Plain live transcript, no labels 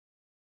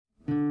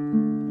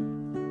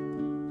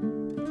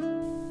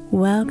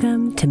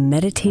Welcome to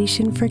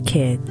Meditation for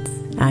Kids.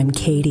 I'm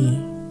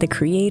Katie, the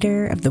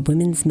creator of the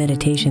Women's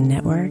Meditation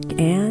Network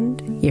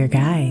and your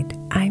guide.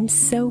 I'm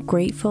so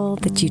grateful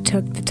that you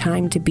took the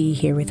time to be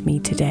here with me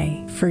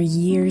today. For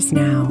years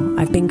now,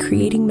 I've been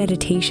creating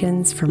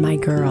meditations for my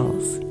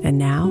girls, and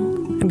now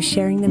I'm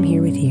sharing them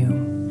here with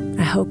you.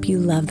 I hope you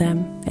love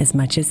them as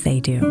much as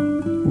they do.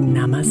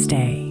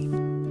 Namaste.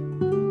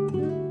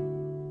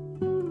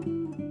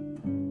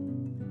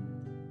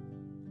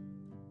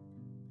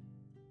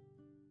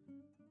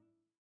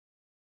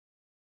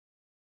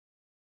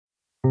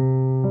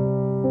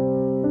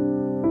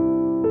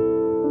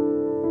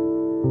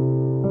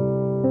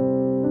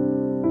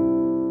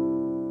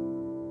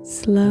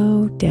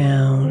 Slow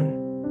down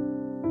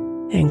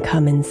and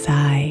come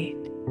inside,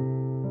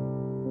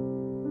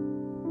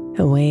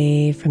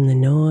 away from the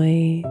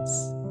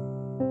noise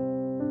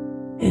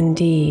and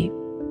deep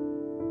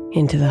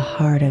into the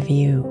heart of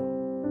you.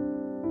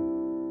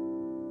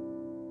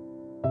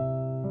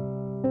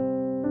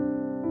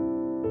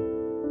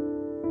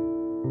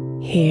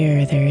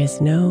 Here there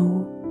is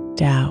no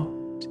doubt,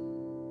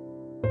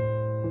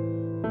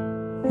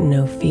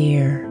 no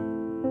fear,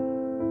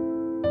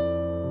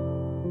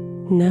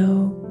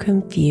 no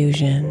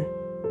confusion,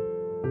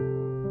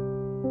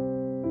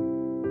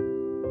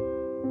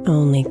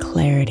 only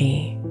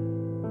clarity,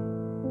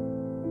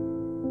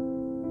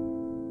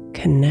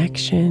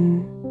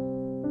 connection,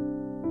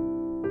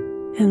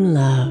 and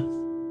love.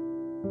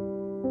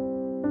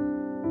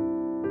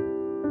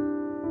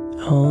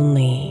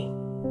 Only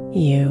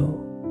you.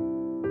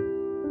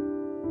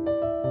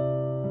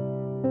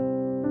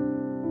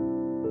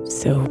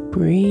 So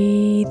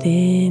breathe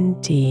in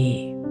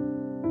deep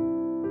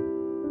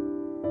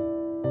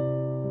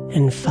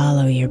and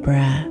follow your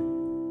breath.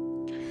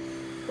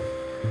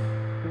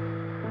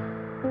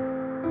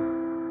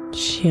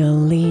 She'll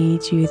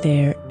lead you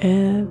there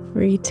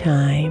every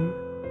time.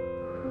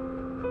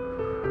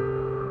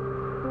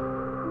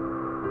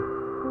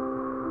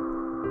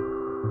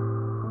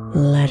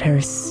 Let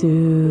her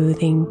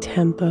soothing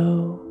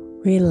tempo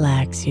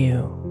relax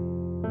you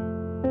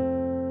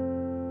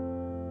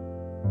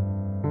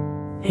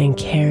and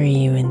carry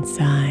you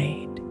inside.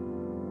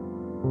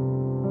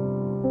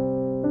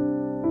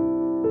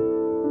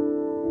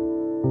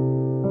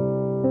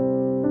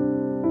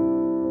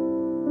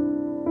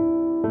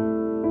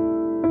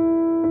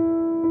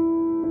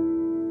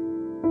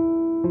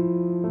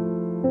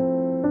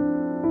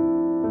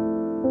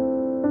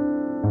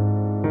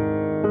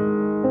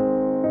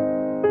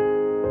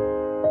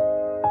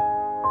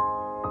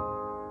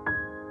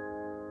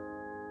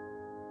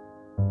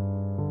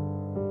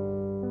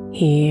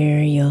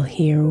 Here you'll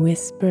hear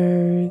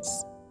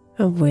whispers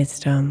of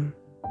wisdom,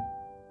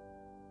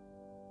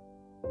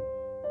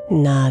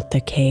 not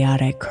the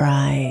chaotic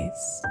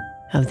cries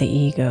of the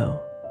ego.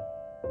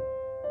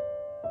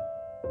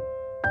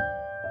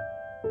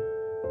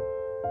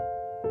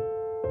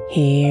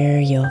 Here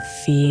you'll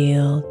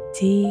feel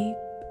deep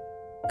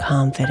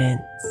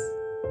confidence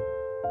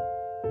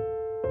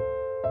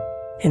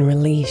and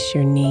release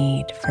your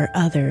need for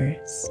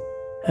others'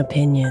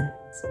 opinions.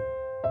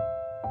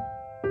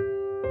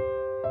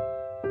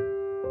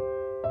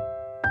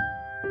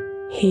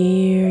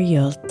 Here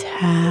you'll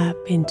tap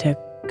into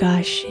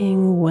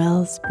gushing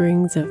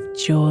wellsprings of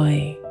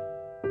joy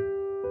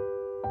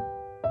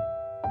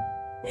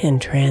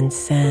and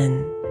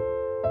transcend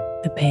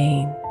the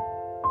pain.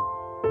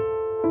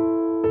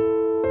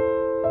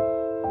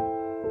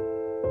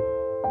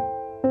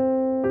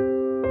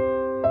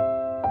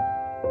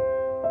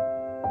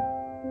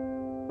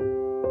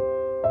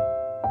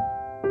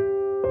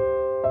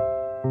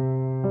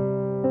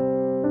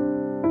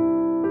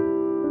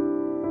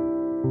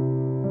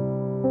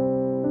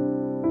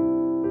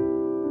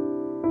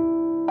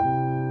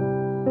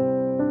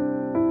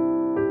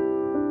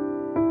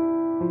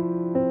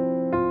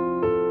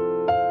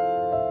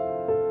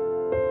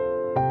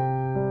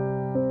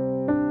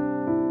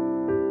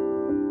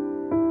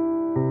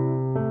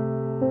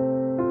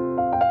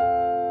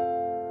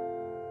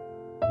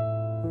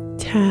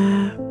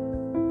 Tap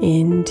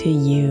into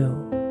you.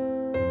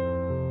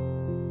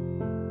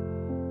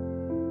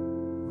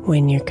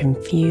 When you're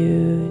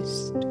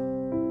confused,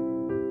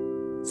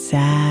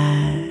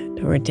 sad,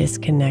 or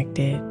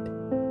disconnected,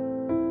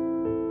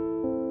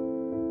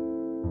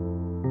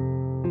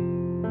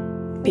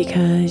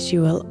 because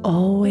you will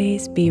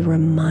always be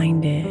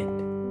reminded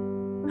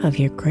of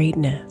your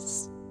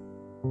greatness,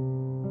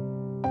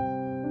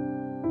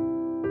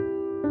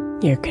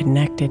 your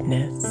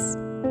connectedness,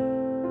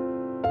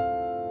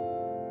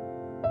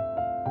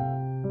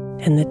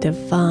 and the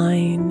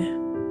divine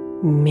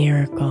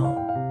miracle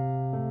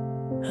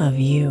of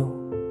you.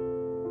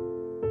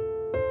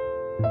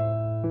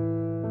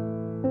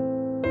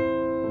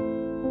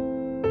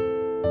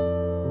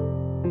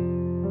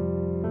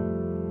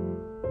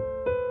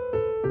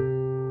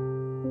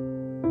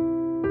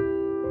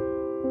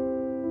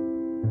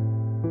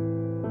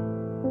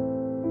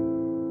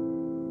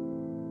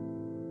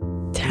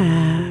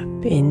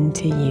 Tap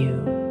into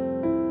you.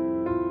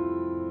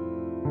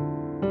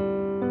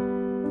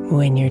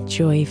 when you're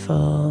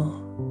joyful,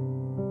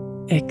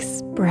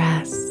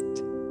 expressed,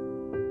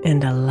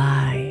 and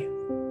alive,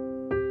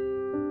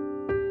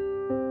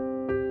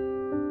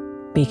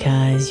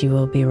 because you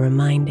will be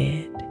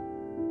reminded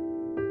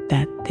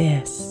that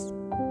this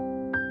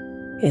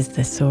is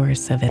the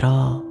source of it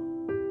all.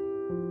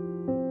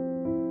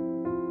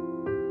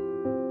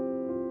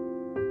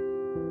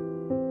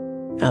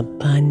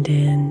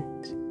 Abundant,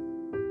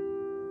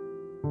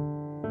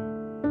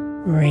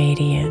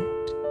 radiant,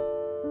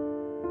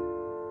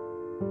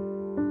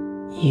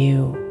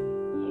 you.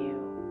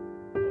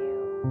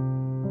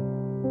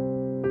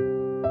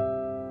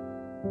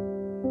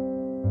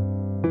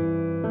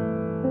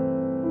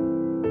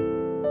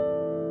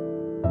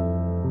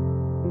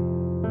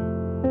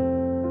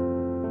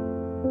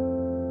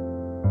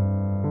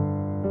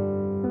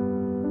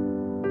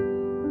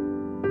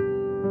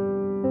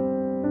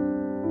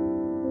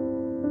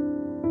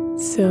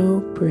 So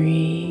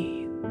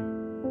breathe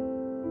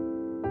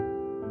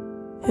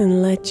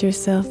and let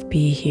yourself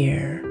be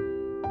here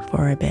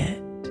for a bit,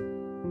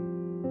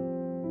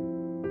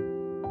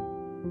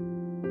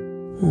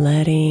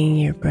 letting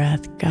your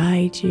breath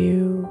guide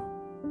you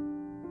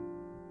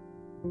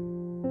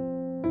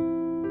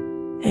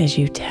as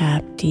you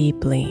tap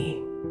deeply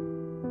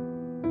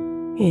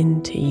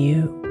into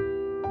you.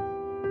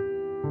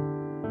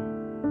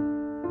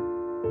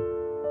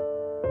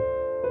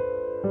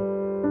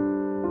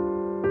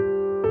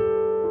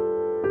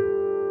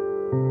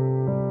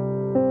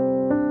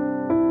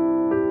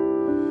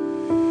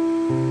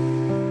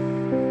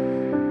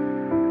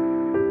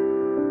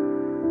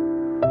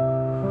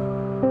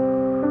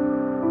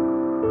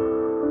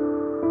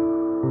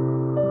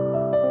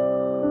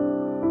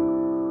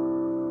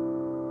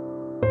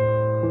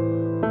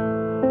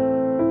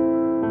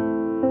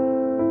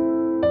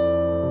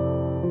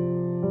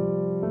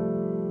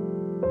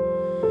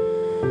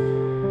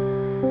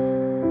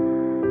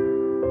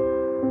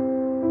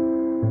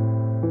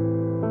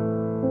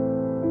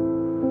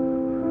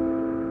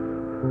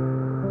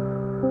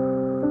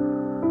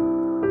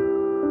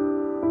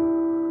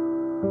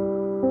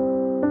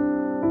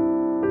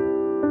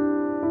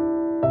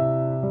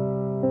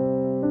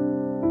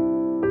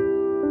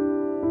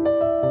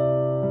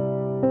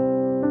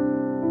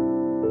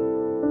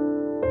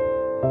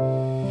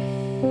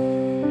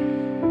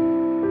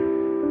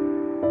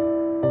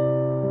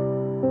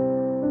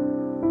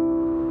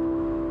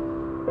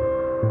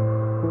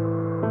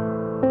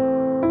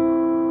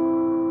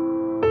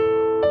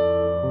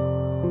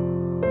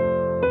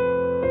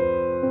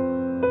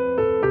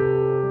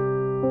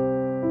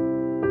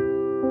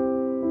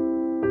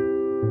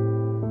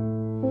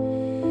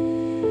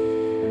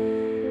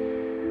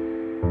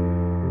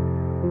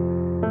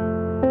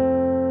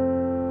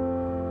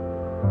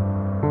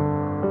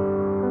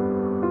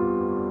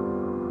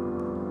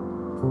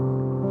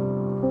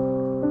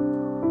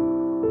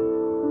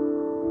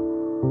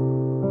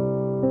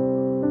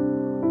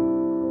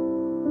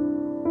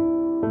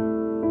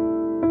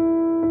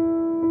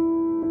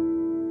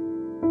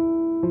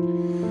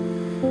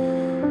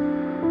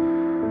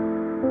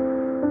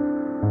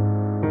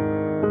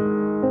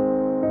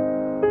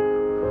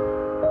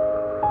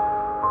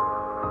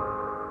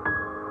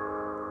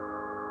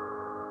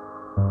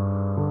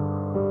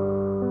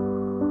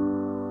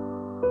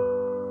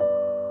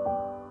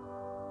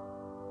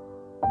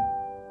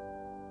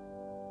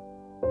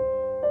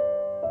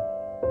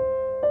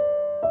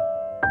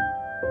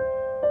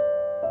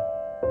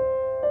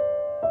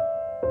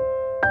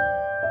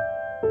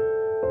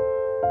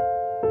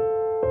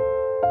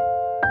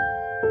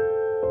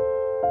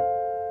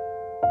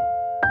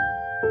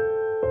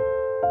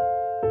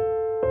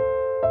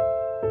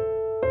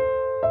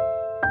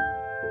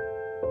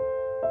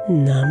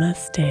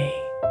 Namaste,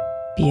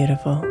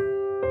 beautiful.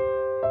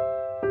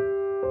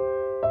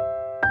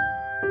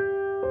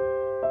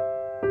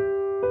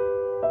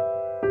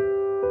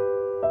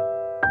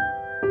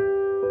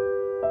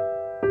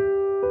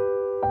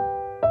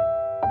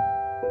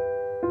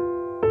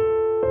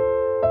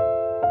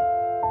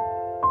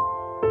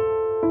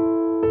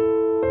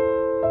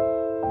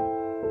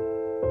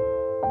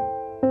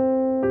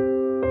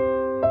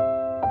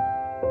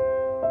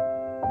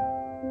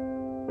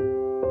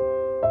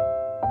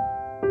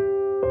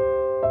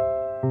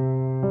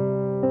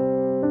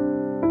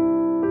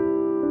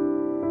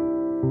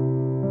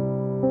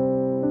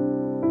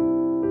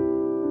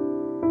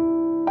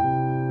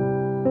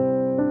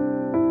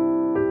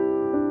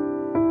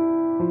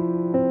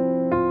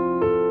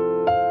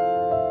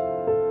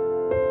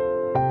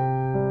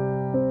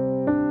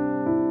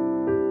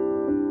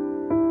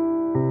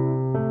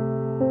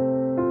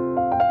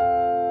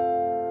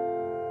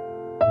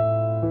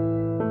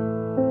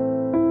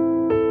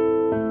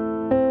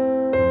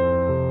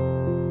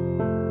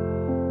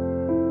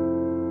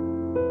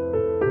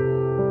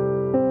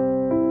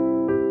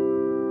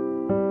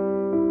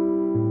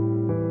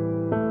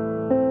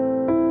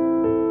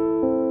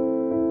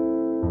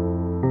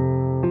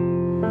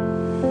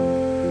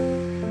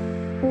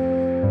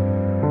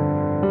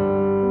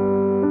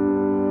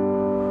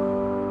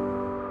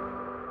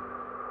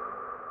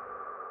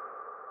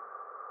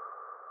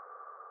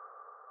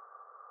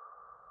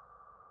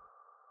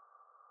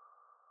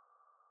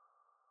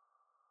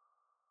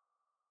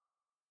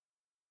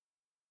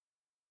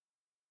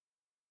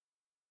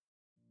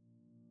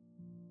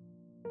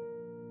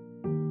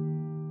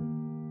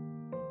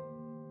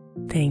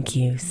 Thank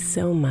you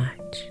so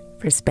much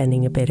for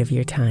spending a bit of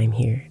your time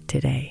here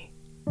today.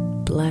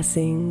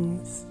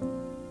 Blessings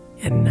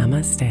and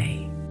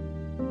namaste.